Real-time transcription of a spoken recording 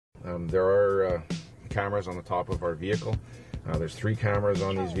There are cameras on the top of our vehicle. There's 3 cameras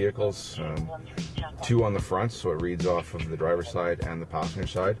on these vehicles, 2 on the front, so it reads off of the driver's side and the passenger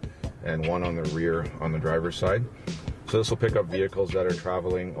side, and 1 on the rear on the driver's side. So this will pick up vehicles that are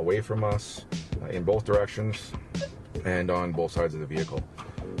traveling away from us in both directions and on both sides of the vehicle.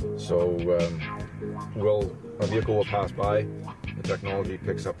 So a vehicle will pass by, the technology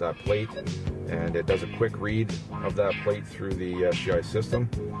picks up that plate, and it does a quick read of that plate through the SGI system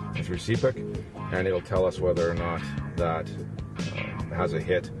and through CPIC, and it'll tell us whether or not that has a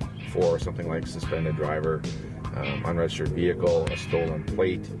hit for something like suspended driver, unregistered vehicle, a stolen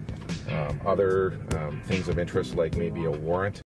plate, other things of interest like maybe a warrant.